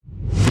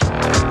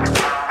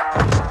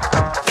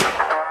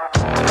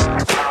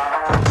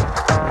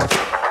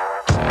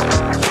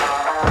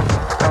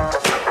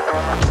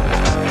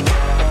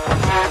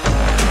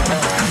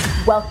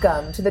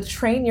Welcome to the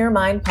Train Your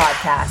Mind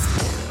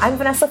podcast. I'm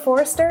Vanessa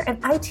Forrester, and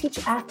I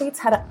teach athletes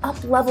how to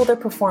up-level their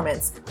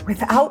performance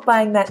without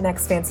buying that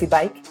next fancy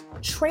bike,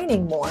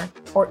 training more,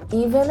 or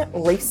even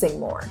racing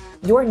more.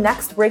 Your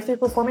next breakthrough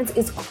performance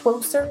is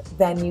closer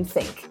than you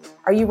think.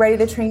 Are you ready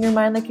to train your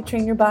mind like you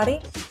train your body?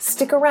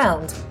 Stick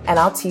around, and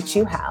I'll teach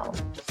you how.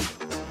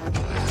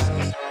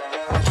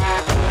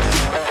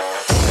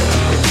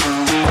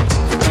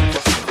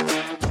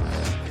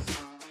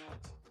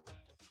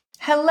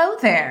 Hello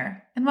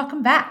there, and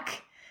welcome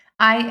back.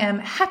 I am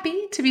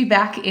happy to be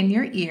back in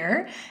your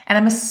ear, and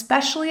I'm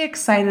especially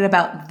excited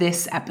about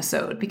this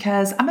episode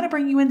because I'm going to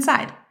bring you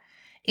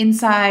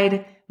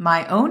inside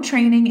my own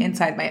training,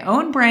 inside my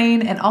own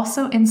brain, and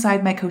also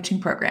inside my coaching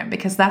program,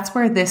 because that's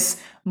where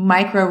this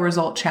micro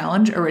result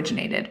challenge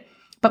originated.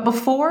 But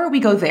before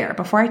we go there,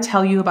 before I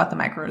tell you about the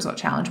micro result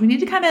challenge, we need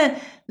to kind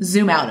of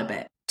zoom out a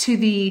bit to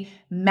the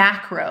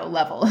macro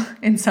level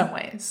in some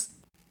ways.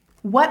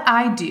 What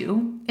I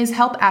do is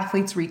help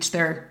athletes reach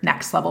their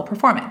next level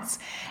performance.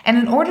 And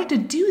in order to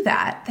do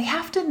that, they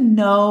have to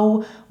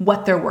know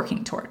what they're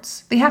working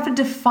towards. They have to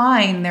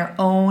define their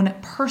own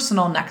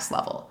personal next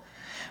level.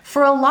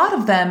 For a lot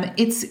of them,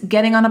 it's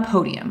getting on a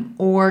podium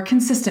or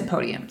consistent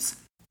podiums.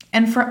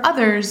 And for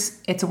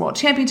others, it's a world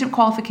championship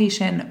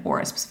qualification or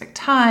a specific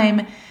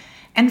time.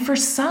 And for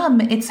some,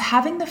 it's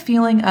having the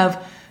feeling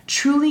of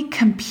truly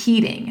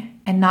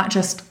competing and not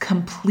just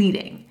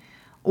completing,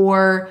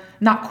 or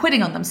not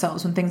quitting on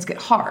themselves when things get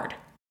hard.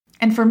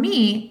 And for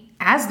me,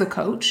 as the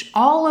coach,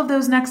 all of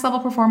those next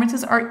level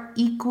performances are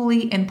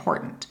equally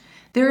important.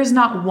 There is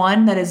not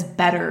one that is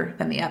better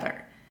than the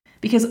other,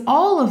 because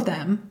all of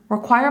them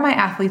require my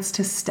athletes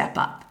to step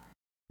up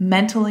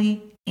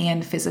mentally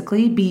and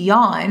physically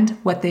beyond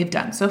what they've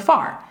done so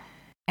far.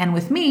 And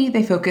with me,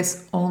 they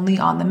focus only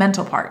on the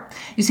mental part.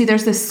 You see,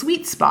 there's this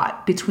sweet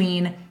spot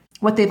between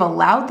what they've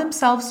allowed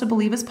themselves to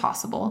believe is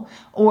possible,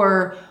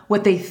 or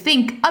what they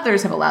think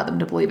others have allowed them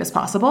to believe is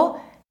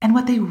possible, and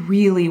what they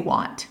really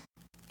want.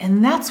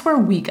 And that's where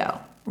we go,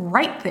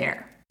 right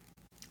there.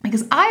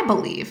 Because I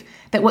believe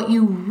that what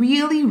you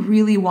really,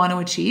 really want to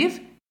achieve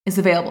is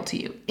available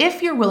to you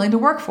if you're willing to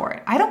work for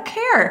it. I don't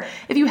care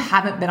if you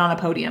haven't been on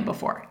a podium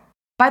before.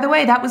 By the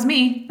way, that was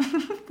me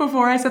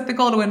before I set the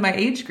goal to win my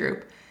age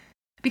group.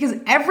 Because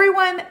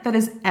everyone that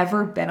has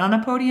ever been on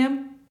a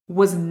podium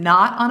was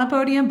not on a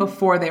podium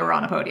before they were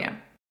on a podium.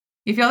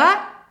 You feel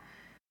that?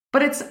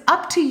 But it's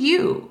up to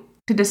you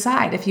to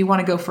decide if you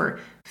want to go for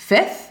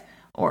fifth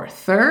or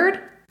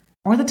third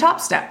or the top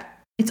step.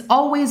 It's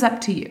always up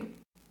to you.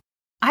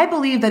 I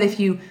believe that if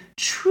you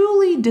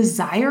truly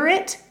desire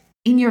it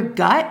in your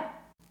gut,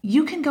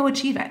 you can go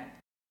achieve it.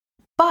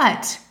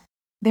 But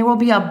there will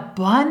be a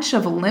bunch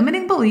of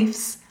limiting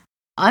beliefs,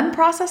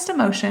 unprocessed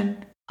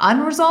emotion,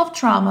 unresolved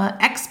trauma,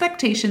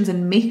 expectations,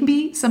 and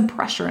maybe some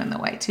pressure in the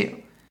way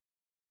too.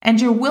 And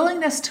your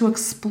willingness to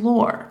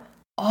explore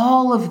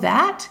all of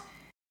that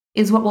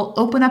is what will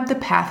open up the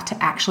path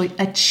to actually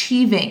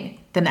achieving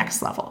the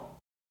next level.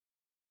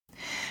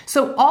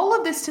 So all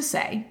of this to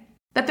say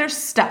that there's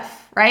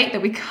stuff, right,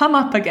 that we come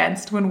up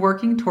against when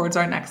working towards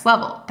our next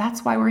level.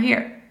 That's why we're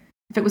here.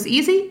 If it was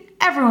easy,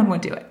 everyone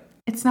would do it.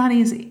 It's not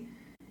easy.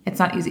 It's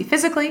not easy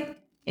physically.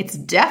 It's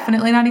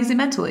definitely not easy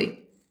mentally.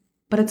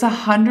 But it's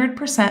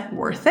 100%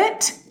 worth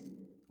it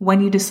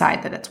when you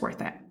decide that it's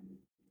worth it.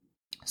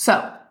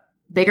 So,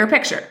 bigger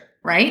picture,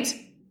 right?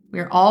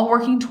 We're all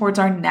working towards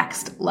our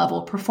next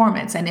level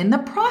performance. And in the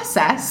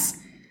process,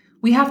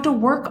 we have to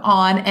work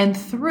on and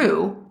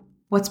through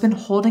what's been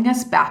holding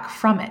us back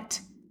from it.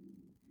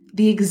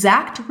 The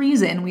exact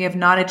reason we have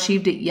not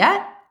achieved it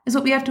yet is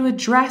what we have to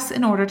address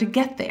in order to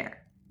get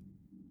there.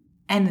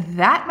 And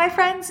that, my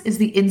friends, is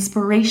the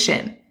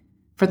inspiration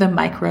for the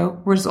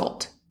micro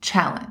result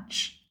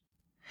challenge.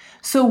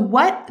 So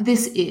what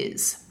this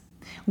is,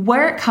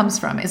 where it comes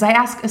from, is I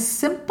ask a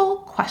simple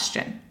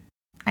question.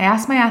 I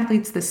ask my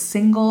athletes this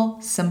single,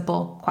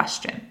 simple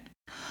question.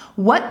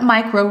 What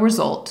micro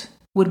result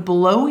would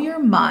blow your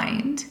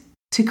mind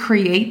to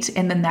create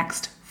in the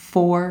next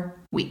 4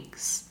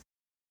 weeks?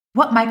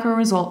 What micro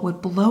result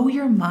would blow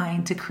your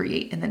mind to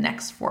create in the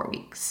next 4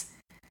 weeks?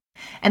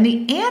 And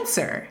the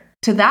answer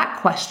to that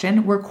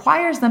question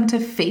requires them to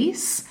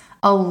face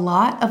a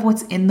lot of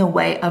what's in the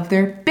way of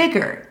their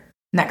bigger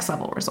next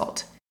level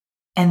result.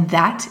 And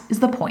that is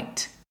the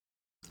point.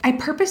 I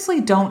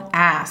purposely don't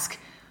ask,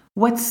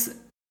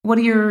 what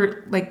are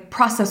your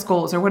process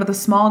goals, or what are the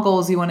small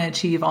goals you want to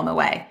achieve on the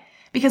way?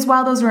 Because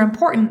while those are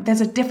important, there's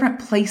a different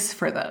place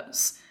for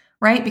those,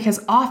 right? Because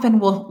often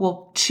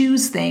we'll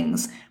choose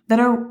things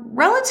that are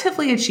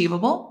relatively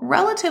achievable,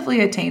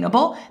 relatively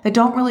attainable, that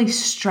don't really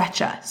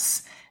stretch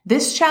us.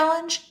 This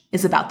challenge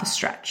is about the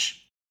stretch.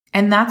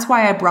 And that's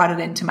why I brought it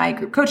into my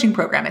group coaching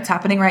program. It's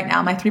happening right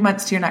now, my 3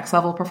 months to your next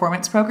level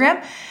performance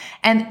program.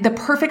 And the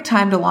perfect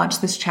time to launch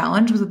this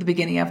challenge was at the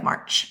beginning of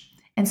March.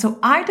 And so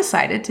I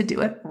decided to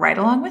do it right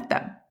along with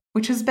them,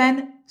 which has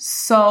been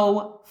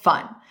so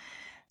fun.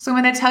 So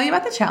I'm going to tell you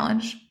about the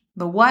challenge,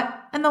 the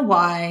what and the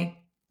why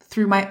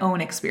through my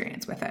own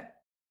experience with it.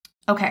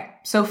 Okay,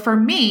 so for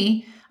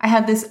me, I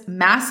have this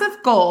massive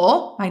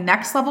goal, my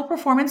next level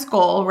performance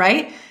goal,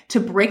 right? To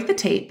break the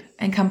tape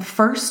and come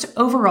first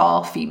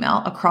overall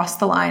female across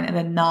the line in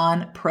a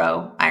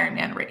non-pro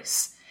Ironman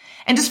race.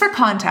 And just for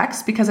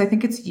context, because I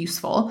think it's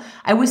useful,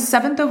 I was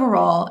 7th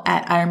overall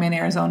at Ironman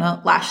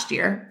Arizona last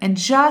year and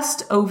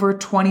just over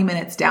 20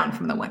 minutes down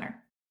from the winner.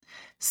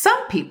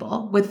 Some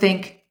people would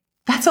think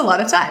that's a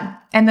lot of time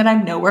and that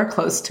I'm nowhere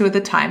close to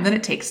the time that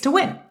it takes to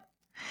win.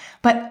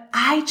 But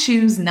I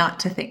choose not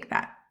to think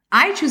that.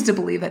 I choose to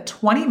believe that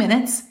 20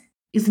 minutes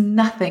is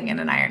nothing in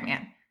an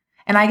Ironman,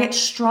 and I get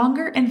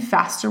stronger and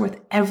faster with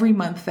every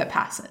month that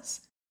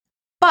passes.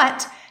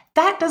 But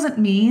that doesn't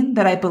mean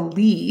that I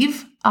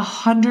believe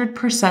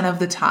 100% of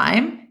the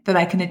time that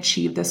I can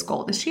achieve this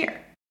goal this year.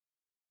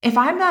 If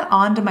I'm not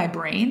on to my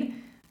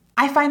brain,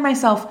 I find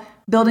myself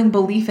building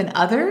belief in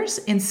others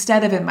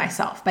instead of in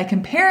myself by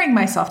comparing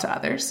myself to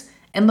others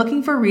and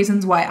looking for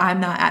reasons why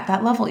I'm not at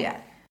that level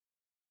yet.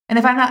 And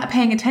if I'm not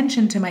paying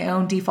attention to my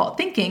own default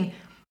thinking,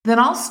 then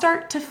I'll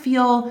start to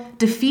feel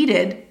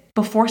defeated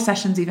before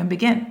sessions even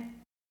begin.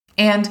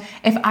 And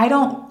if I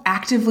don't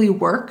actively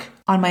work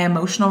on my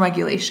emotional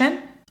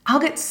regulation, I'll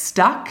get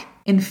stuck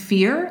in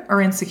fear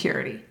or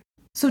insecurity.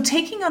 So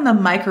taking on the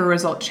micro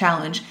result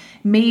challenge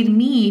made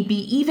me be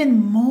even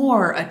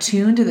more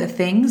attuned to the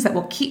things that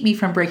will keep me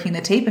from breaking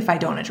the tape if I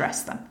don't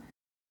address them.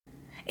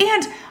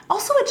 And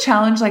also a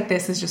challenge like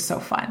this is just so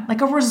fun.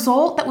 Like a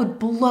result that would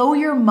blow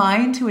your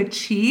mind to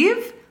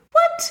achieve?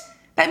 What?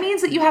 That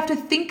means that you have to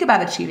think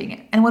about achieving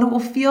it and what it will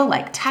feel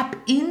like. Tap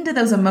into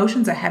those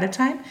emotions ahead of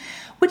time,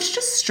 which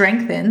just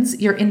strengthens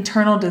your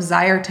internal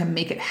desire to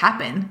make it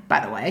happen,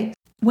 by the way.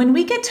 When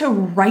we get to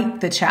write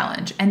the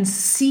challenge and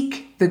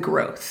seek the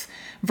growth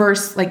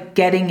versus like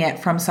getting it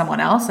from someone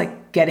else,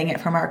 like getting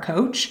it from our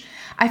coach,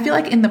 I feel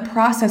like in the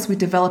process, we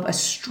develop a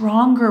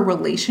stronger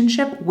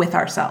relationship with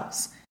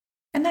ourselves.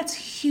 And that's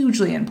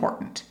hugely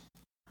important.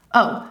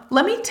 Oh,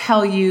 let me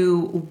tell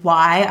you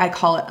why I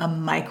call it a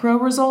micro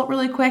result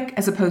really quick,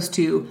 as opposed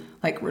to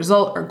like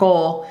result or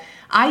goal.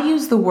 I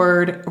use the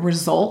word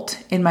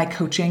result in my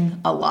coaching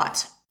a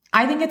lot.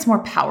 I think it's more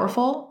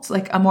powerful. It's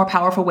like a more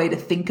powerful way to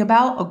think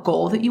about a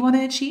goal that you want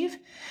to achieve.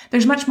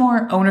 There's much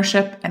more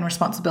ownership and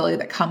responsibility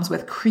that comes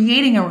with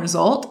creating a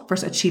result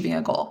versus achieving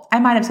a goal. I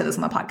might have said this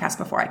on the podcast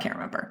before, I can't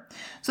remember.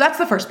 So that's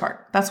the first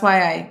part. That's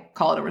why I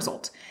call it a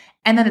result.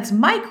 And then it's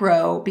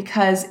micro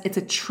because it's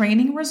a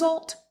training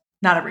result,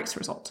 not a race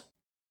result.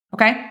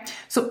 Okay.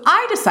 So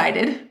I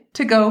decided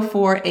to go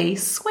for a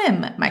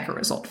swim micro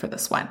result for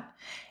this one.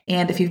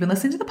 And if you've been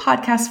listening to the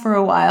podcast for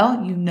a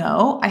while, you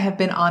know I have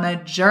been on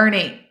a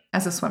journey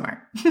as a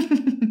swimmer.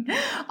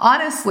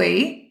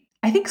 Honestly,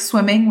 I think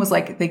swimming was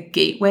like the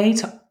gateway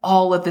to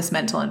all of this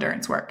mental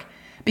endurance work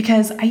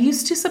because I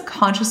used to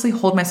subconsciously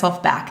hold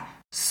myself back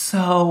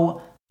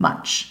so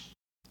much.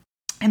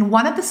 And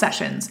one of the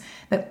sessions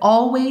that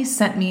always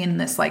sent me in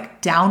this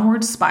like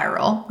downward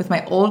spiral with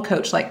my old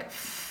coach like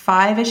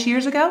 5-ish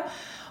years ago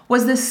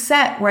was this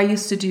set where I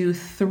used to do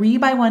 3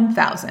 by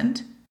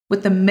 1,000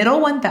 with the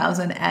middle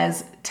 1,000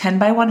 as 10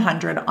 by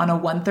 100 on a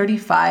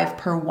 135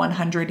 per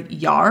 100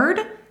 yard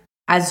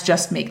as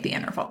just make the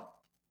interval.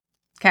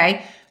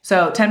 Okay.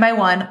 So 10 by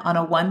 1 on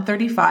a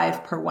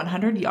 135 per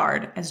 100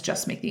 yard as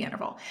just make the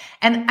interval.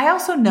 And I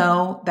also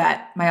know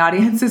that my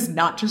audience is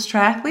not just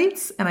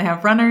triathletes and I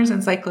have runners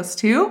and cyclists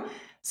too.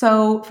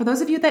 So for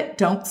those of you that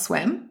don't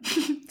swim,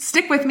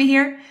 stick with me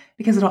here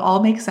because it'll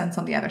all make sense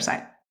on the other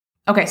side.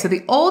 Okay. So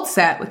the old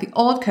set with the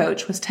old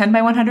coach was 10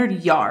 by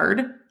 100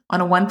 yard on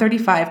a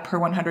 135 per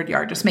 100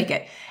 yard, just make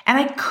it. And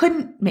I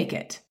couldn't make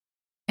it.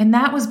 And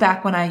that was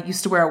back when I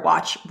used to wear a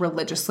watch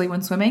religiously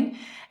when swimming.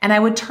 And I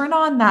would turn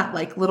on that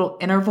like little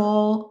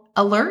interval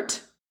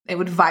alert. It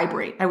would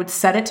vibrate. I would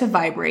set it to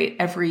vibrate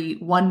every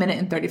 1 minute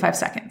and 35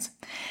 seconds.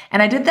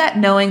 And I did that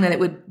knowing that it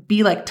would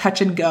be like touch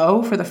and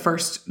go for the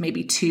first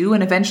maybe 2.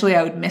 And eventually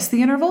I would miss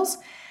the intervals.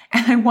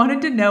 And I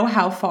wanted to know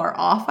how far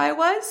off I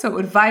was. So it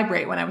would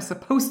vibrate when I was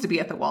supposed to be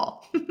at the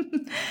wall.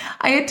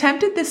 I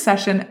attempted this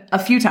session a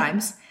few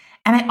times.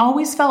 And I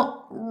always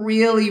felt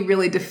really,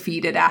 really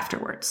defeated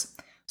afterwards.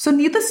 So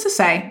needless to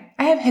say,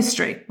 I have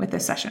history with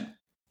this session.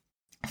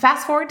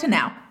 Fast forward to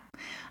now.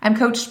 I'm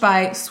coached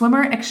by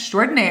swimmer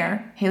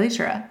extraordinaire, Haley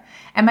Chura,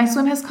 and my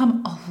swim has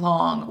come a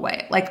long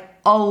way, like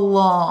a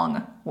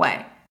long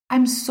way.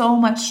 I'm so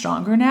much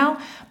stronger now,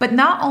 but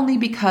not only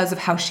because of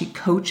how she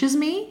coaches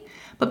me,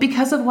 but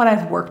because of what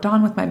I've worked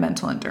on with my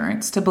mental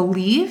endurance to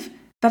believe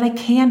that I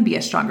can be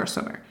a stronger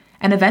swimmer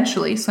and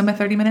eventually swim a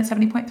 30-minute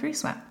 70.3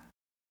 swim.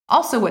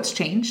 Also, what's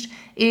changed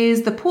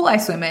is the pool I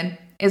swim in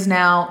is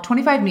now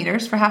 25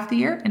 meters for half the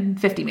year and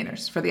 50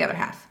 meters for the other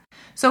half.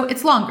 So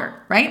it's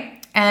longer,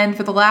 right? And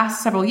for the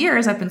last several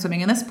years, I've been swimming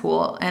in this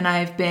pool, and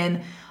I've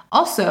been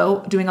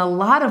also doing a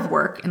lot of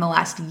work in the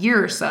last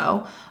year or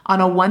so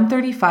on a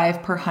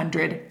 135 per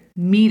 100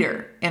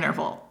 meter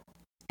interval.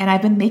 And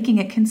I've been making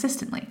it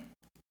consistently.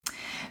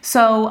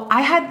 So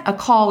I had a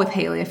call with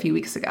Haley a few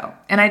weeks ago,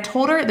 and I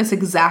told her this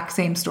exact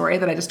same story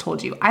that I just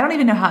told you. I don't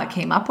even know how it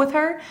came up with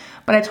her,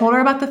 but I told her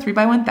about the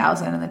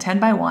 3x1000 and the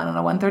 10x1 on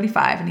a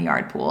 135 in the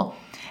yard pool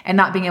and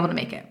not being able to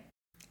make it.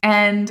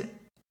 And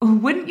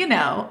wouldn't you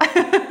know,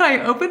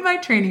 I opened my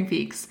Training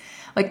Peaks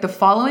like the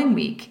following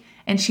week,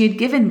 and she had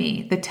given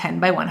me the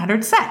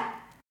 10x100 set.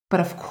 But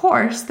of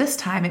course, this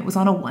time it was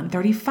on a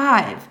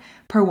 135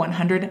 per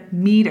 100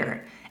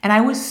 meter. And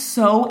I was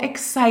so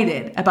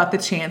excited about the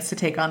chance to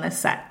take on this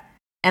set.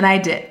 And I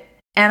did.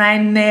 And I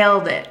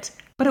nailed it.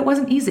 But it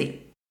wasn't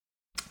easy.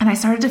 And I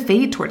started to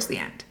fade towards the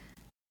end.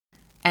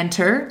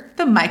 Enter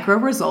the Micro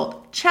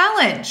Result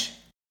Challenge.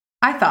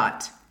 I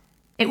thought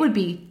it would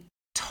be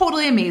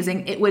totally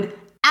amazing. It would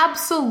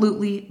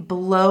absolutely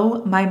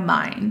blow my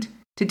mind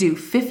to do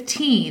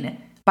 15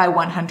 by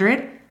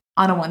 100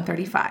 on a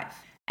 135.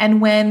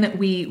 And when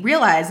we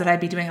realized that I'd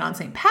be doing it on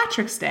St.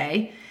 Patrick's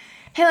Day,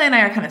 Haley and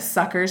I are kind of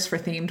suckers for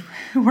themed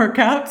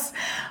workouts.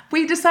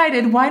 We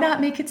decided, why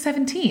not make it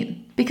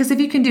 17? Because if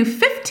you can do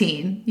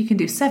 15, you can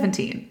do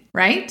 17,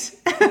 right?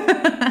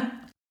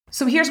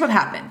 So here's what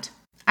happened.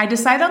 I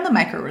decided on the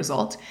Micro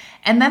Result,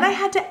 and then I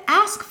had to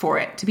ask for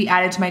it to be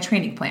added to my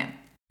training plan.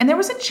 And there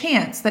was a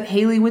chance that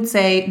Haley would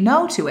say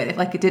no to it if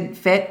it didn't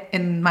fit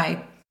in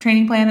my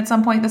training plan at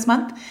some point this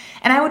month.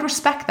 And I would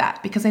respect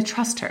that because I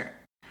trust her.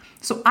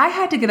 So I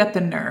had to get up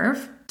the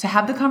nerve to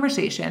have the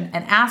conversation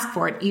and ask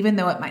for it, even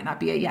though it might not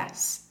be a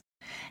yes.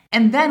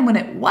 And then when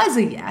it was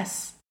a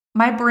yes,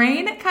 my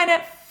brain kind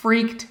of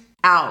freaked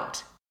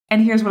out.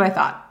 And here's what I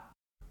thought.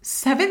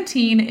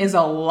 17 is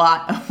a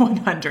lot of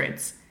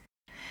 100s.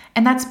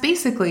 And that's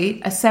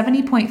basically a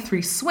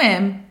 70.3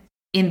 swim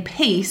in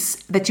pace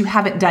that you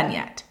haven't done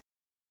yet.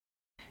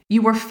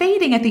 You were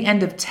fading at the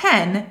end of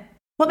 10.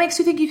 What makes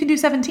you think you can do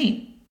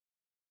 17?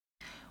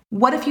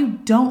 What if you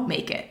don't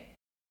make it?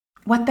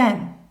 What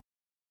then?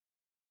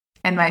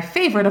 And my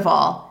favorite of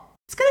all,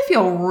 it's going to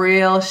feel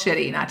real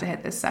shitty not to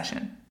hit this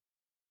session.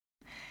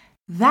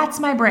 That's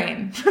my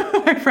brain,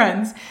 my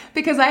friends,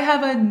 because I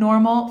have a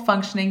normal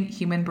functioning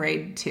human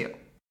brain too.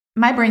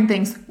 My brain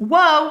thinks,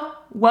 whoa,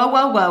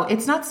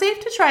 it's not safe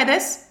to try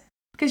this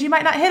because you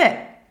might not hit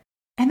it.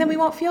 And then we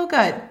won't feel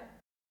good.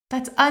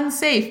 That's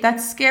unsafe.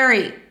 That's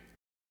scary.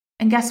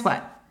 And guess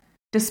what?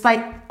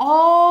 Despite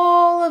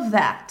all of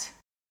that,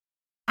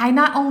 I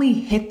not only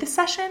hit the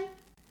session,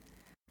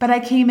 but I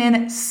came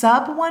in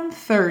sub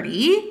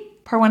 130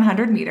 per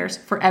 100 meters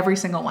for every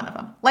single one of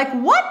them. Like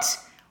what?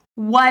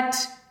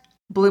 What?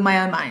 Blew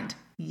my own mind.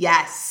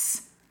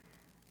 Yes.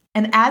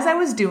 And as I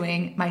was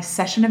doing my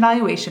session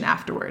evaluation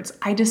afterwards,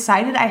 I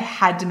decided I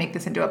had to make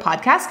this into a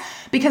podcast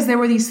because there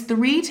were these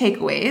 3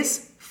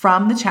 takeaways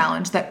from the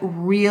challenge that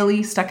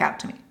really stuck out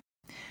to me.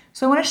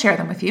 So I want to share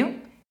them with you.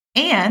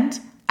 And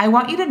I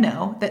want you to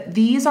know that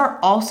these are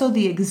also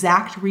the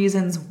exact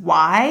reasons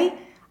why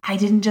I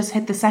didn't just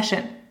hit the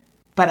session,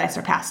 but I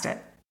surpassed it.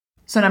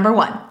 So number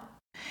 1,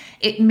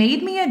 it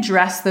made me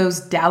address those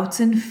doubts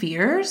and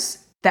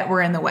fears that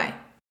were in the way.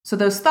 So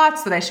those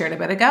thoughts that I shared a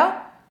bit ago,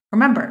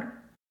 remember,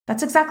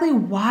 that's exactly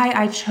why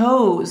I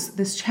chose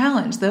this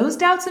challenge. Those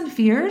doubts and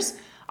fears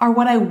are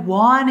what I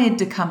wanted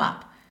to come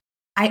up.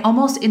 I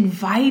almost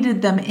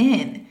invited them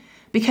in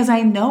because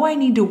I know I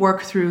need to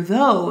work through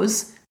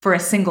those for a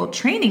single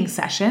training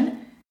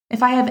session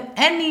if I have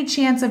any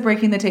chance of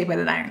breaking the tape at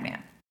an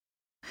Ironman.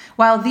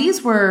 While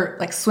these were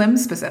swim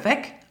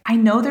specific, I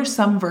know there's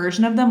some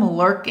version of them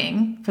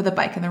lurking for the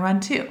bike and the run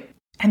too.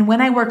 And when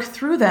I work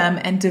through them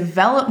and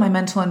develop my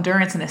mental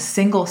endurance in a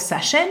single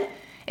session,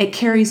 it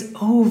carries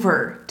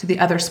over to the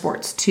other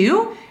sports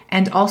too,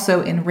 and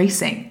also in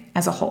racing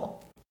as a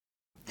whole.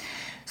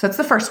 So that's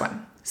the first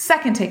one.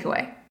 Second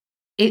takeaway,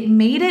 it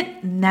made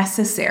it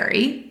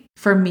necessary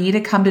for me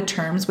to come to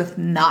terms with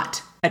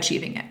not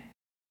achieving it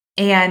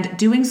and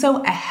doing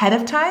so ahead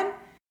of time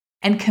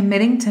and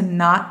committing to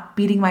not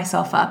beating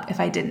myself up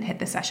if I didn't hit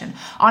the session.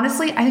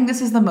 Honestly, I think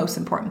this is the most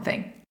important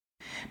thing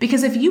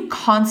because if you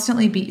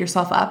constantly beat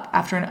yourself up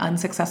after an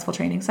unsuccessful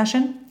training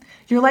session,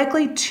 you're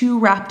likely too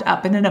wrapped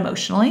up in it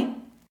emotionally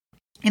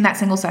in that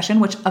single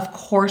session, which of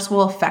course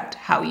will affect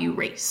how you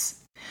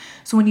race.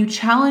 So when you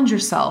challenge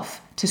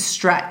yourself to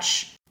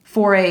stretch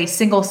for a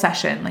single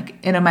session, like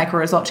in a Micro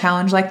Result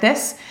challenge like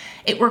this,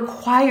 it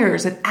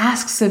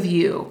asks of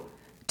you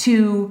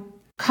to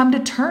come to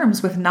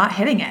terms with not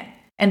hitting it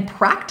and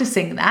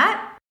practicing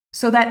that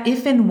so that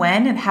if and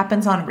when it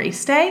happens on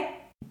race day,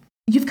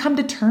 you've come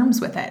to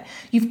terms with it.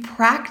 You've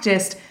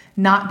practiced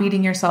not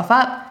beating yourself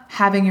up,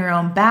 having your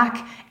own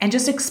back, and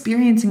just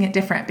experiencing it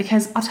different.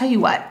 Because I'll tell you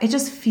what, it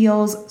just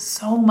feels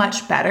so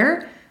much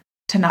better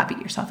to not beat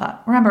yourself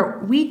up.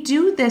 Remember, we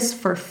do this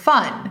for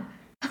fun.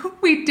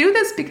 We do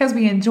this because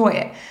we enjoy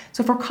it.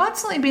 So if we're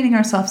constantly beating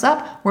ourselves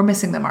up, we're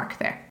missing the mark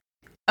there.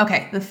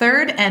 Okay, the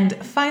third and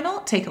final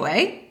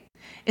takeaway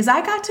is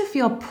I got to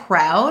feel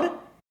proud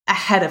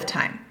ahead of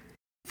time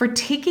for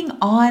taking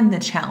on the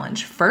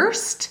challenge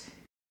first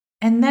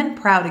and then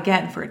proud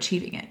again for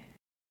achieving it.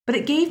 But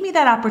it gave me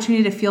that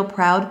opportunity to feel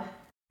proud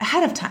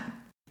ahead of time.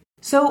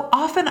 So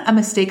often a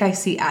mistake I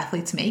see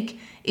athletes make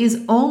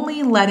is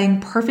only letting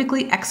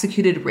perfectly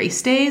executed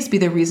race days be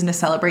the reason to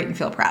celebrate and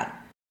feel proud.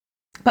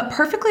 But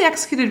perfectly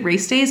executed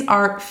race days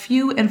are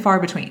few and far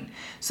between.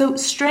 So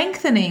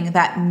strengthening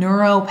that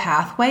neuro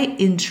pathway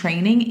in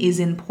training is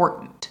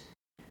important.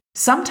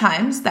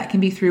 Sometimes that can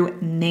be through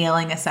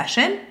nailing a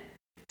session.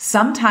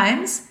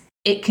 Sometimes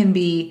it can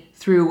be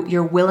through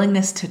your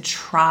willingness to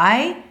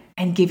try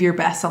and give your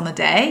best on the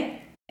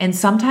day. And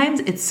sometimes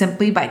it's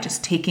simply by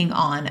just taking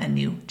on a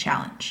new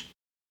challenge.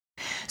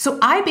 So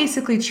I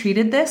basically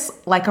treated this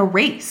like a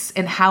race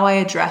in how I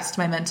addressed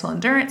my mental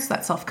endurance,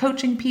 that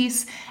self-coaching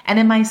piece, and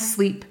in my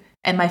sleep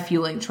and my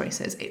fueling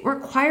choices. It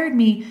required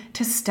me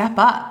to step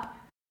up.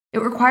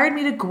 It required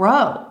me to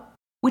grow,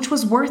 which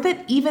was worth it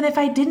even if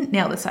I didn't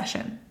nail the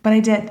session. But I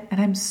did, and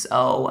I'm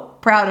so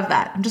proud of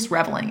that. I'm just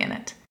reveling in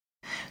it.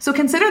 So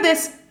consider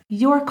this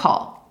your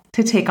call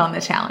to take on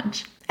the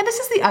challenge. And this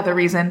is the other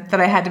reason that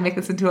I had to make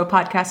this into a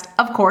podcast,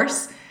 of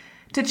course,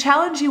 to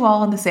challenge you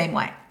all in the same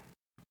way.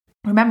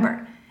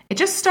 Remember, it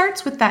just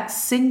starts with that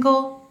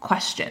single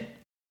question.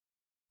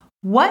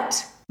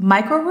 What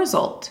micro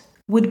result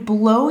would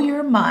blow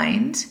your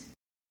mind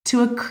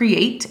to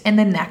create in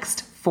the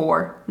next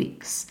 4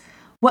 weeks?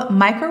 What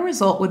micro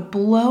result would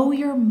blow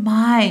your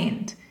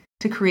mind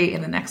to create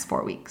in the next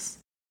 4 weeks?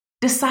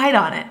 Decide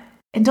on it,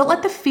 and don't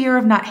let the fear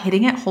of not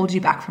hitting it hold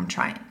you back from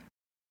trying.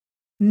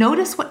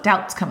 Notice what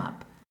doubts come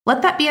up.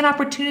 Let that be an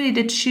opportunity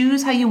to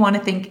choose how you want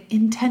to think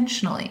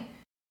intentionally.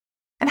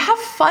 And have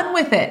fun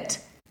with it.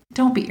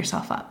 Don't beat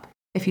yourself up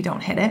if you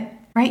don't hit it,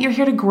 right? You're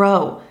here to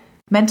grow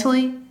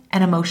mentally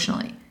and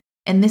emotionally.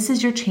 And this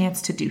is your chance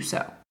to do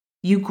so.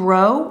 You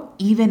grow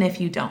even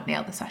if you don't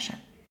nail the session.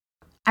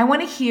 I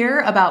want to hear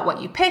about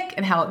what you pick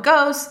and how it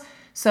goes.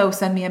 So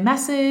send me a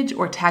message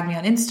or tag me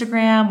on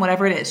Instagram,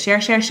 whatever it is.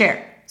 Share,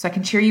 so I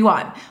can cheer you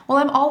on. Well,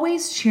 I'm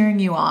always cheering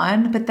you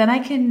on, but then I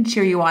can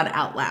cheer you on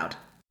out loud.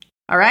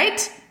 All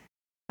right?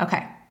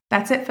 Okay,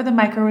 that's it for the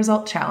micro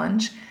result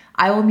challenge.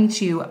 I will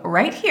meet you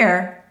right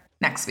here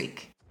next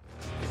week.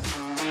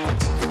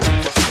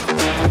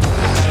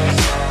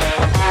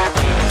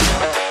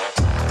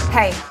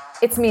 Hey,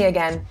 it's me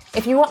again.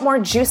 If you want more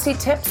juicy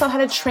tips on how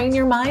to train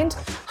your mind,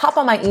 hop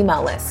on my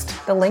email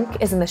list. The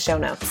link is in the show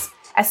notes.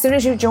 As soon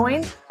as you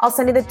join, I'll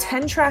send you the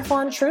 10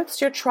 triathlon truths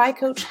your tri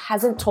coach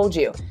hasn't told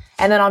you.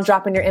 And then I'll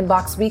drop in your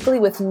inbox weekly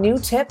with new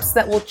tips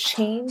that will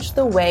change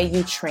the way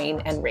you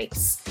train and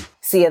race.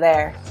 See you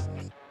there.